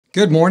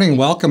Good morning.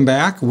 Welcome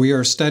back. We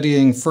are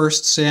studying 1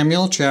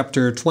 Samuel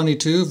chapter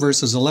 22,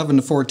 verses 11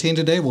 to 14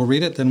 today. We'll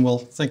read it, then we'll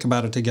think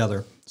about it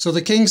together. So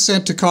the king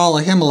sent to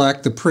call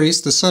Ahimelech the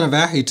priest, the son of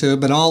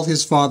Ahitub, and all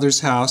his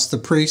father's house, the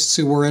priests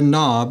who were in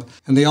Nob,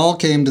 and they all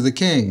came to the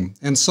king.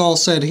 And Saul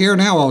said, "Hear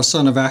now, O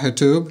son of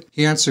Ahitub."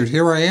 He answered,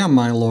 "Here I am,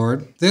 my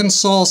lord." Then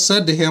Saul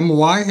said to him,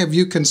 "Why have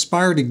you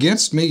conspired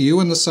against me, you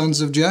and the sons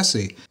of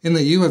Jesse, in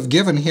that you have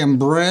given him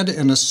bread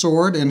and a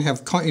sword, and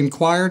have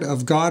inquired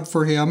of God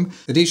for him,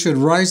 that he should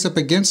rise up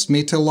against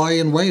me to lie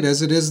in wait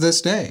as it is this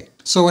day?"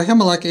 So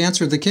Ahimelech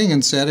answered the king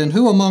and said, "And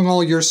who among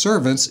all your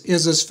servants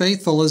is as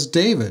faithful as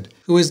David,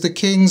 who is the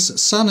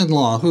king's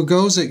son-in-law, who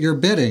goes at your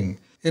bidding,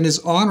 and is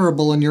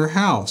honorable in your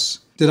house?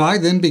 Did I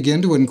then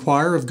begin to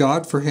inquire of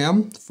God for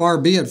him? Far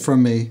be it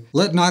from me.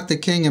 Let not the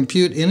king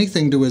impute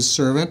anything to his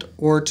servant,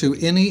 or to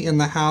any in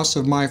the house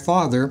of my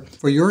father,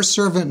 for your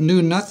servant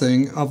knew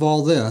nothing of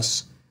all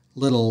this,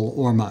 little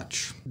or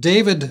much."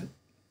 David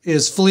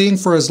is fleeing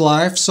for his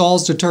life.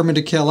 Saul's determined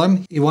to kill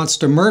him. He wants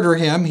to murder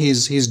him.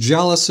 He's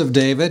jealous of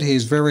David.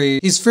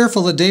 He's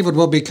fearful that David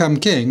will become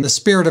king. The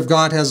Spirit of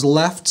God has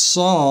left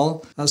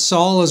Saul.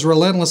 Saul is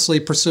relentlessly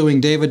pursuing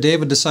David.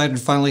 David decided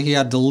finally he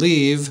had to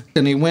leave,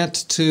 and he went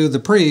to the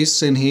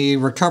priests, and he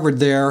recovered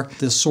there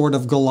the sword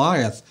of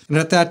Goliath. And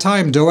at that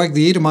time, Doeg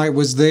the Edomite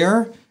was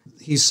there.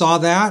 He saw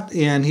that,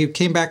 and he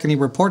came back and he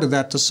reported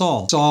that to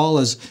Saul. Saul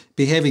is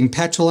behaving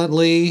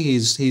petulantly.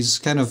 He's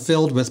kind of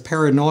filled with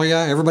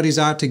paranoia. Everybody's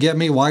out to get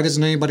me. Why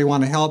doesn't anybody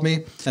want to help me?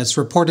 It's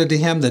reported to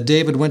him that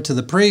David went to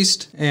the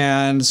priest,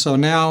 and so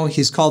now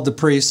he's called the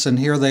priests, and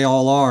here they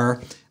all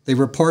are. They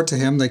report to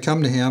him, they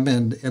come to him,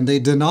 and they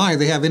deny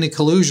they have any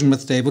collusion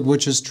with David,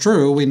 which is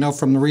true. We know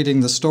from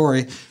reading the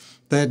story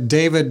that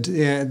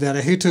that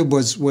Ahitub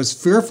was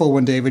fearful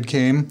when David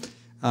came.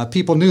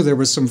 People knew there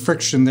was some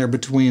friction there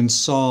between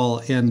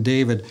Saul and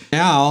David.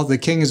 Now the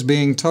king is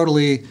being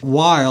totally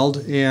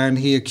wild, and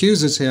he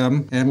accuses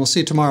him, and we'll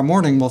see tomorrow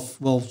morning,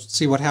 we'll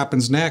see what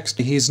happens next.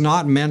 He's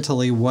not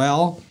mentally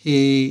well.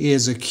 He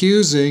is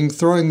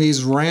throwing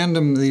these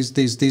random,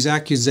 these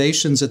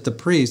accusations at the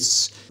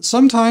priests.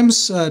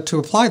 Sometimes, to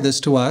apply this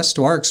to us,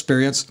 to our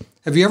experience,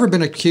 have you ever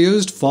been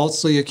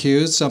falsely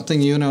accused,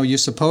 something you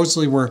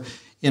supposedly were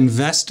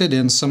invested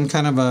in some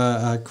kind of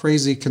a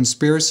crazy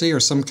conspiracy or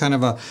some kind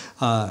of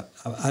a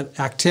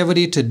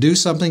activity to do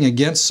something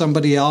against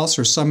somebody else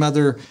or some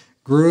other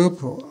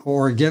group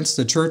or against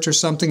the church or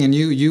something, and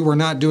you were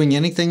not doing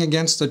anything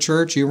against the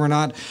church, you were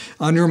not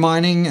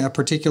undermining a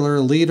particular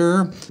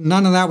leader,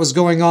 none of that was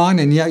going on,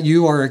 and yet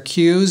you are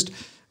accused?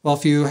 Well,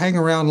 if you hang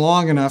around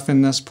long enough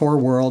in this poor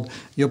world,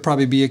 you'll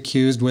probably be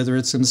accused, whether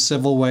it's in a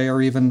civil way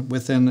or even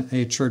within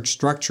a church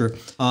structure.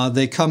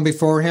 They come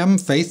before him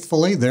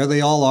faithfully. There they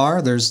all are.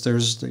 There's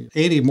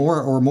 80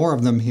 more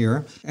of them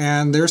here.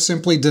 And they're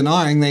simply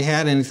denying they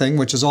had anything,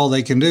 which is all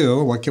they can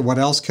do. What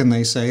else can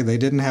they say? They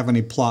didn't have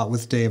any plot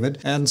with David.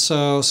 And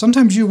so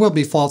sometimes you will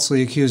be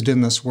falsely accused in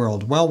this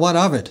world. Well, what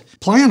of it?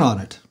 Plan on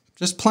it.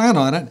 Just plan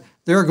on it.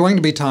 There are going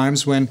to be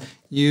times when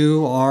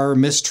you are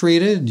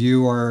mistreated,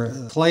 you are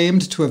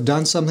claimed to have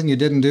done something you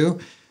didn't do.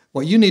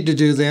 What you need to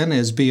do then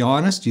is be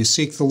honest. You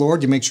seek the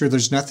Lord. You make sure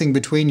there's nothing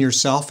between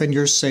yourself and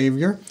your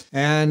Savior.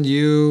 And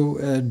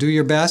you do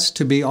your best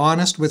to be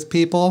honest with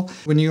people.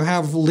 When you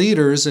have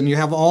leaders and you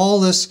have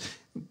all this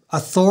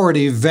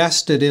authority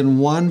vested in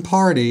one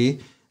party,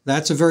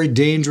 that's a very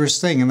dangerous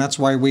thing. And that's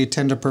why we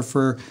tend to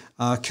prefer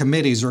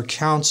committees or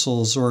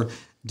councils or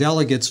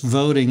delegates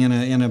voting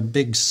in a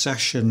big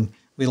session.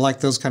 We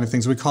like those kind of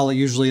things. We call it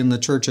usually in the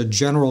church a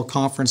general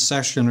conference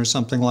session or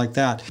something like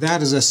that.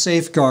 That is a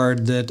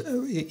safeguard that,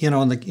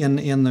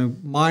 in the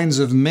minds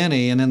of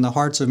many and in the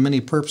hearts of many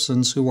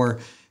persons who are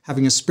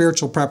having a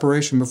spiritual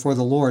preparation before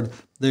the Lord,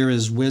 there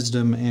is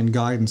wisdom and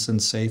guidance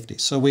and safety.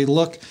 So we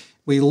look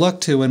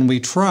to and we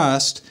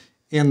trust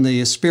in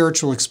the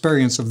spiritual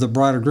experience of the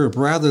broader group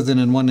rather than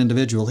in one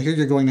individual. Here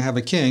you're going to have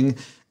a king.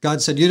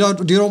 God said, you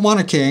don't want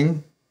a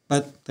king,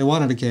 but they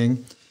wanted a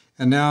king.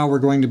 And now we're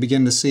going to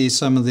begin to see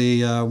some of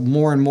the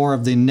more and more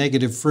of the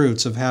negative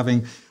fruits of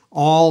having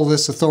all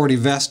this authority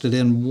vested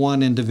in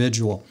one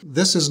individual.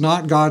 This is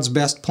not God's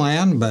best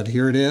plan, but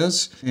here it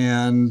is,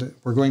 and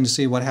we're going to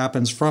see what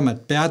happens from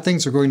it. Bad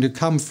things are going to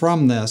come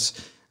from this.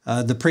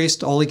 The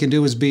priest, all he can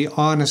do is be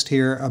honest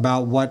here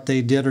about what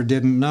they did or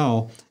didn't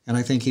know, and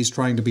I think he's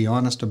trying to be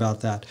honest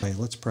about that. Okay,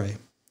 let's pray.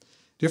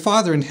 Dear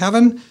Father in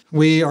heaven,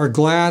 we are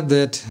glad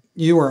that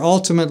you are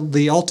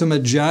the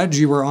ultimate judge.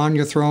 You are on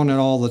your throne at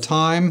all the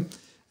time.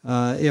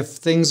 If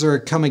things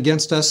come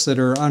against us that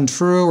are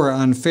untrue or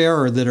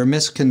unfair or that are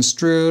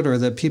misconstrued or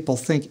that people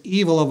think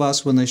evil of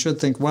us when they should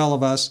think well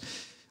of us,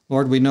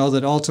 Lord, we know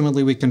that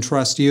ultimately we can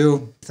trust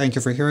you. Thank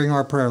you for hearing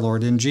our prayer,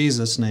 Lord. In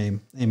Jesus'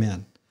 name,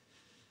 amen.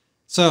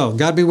 So,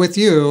 God be with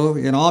you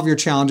in all of your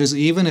challenges,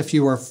 even if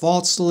you are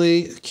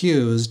falsely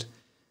accused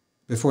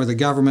before the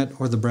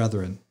government or the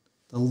brethren.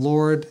 The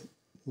Lord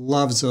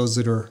loves those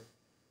that are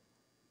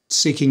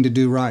seeking to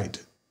do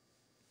right.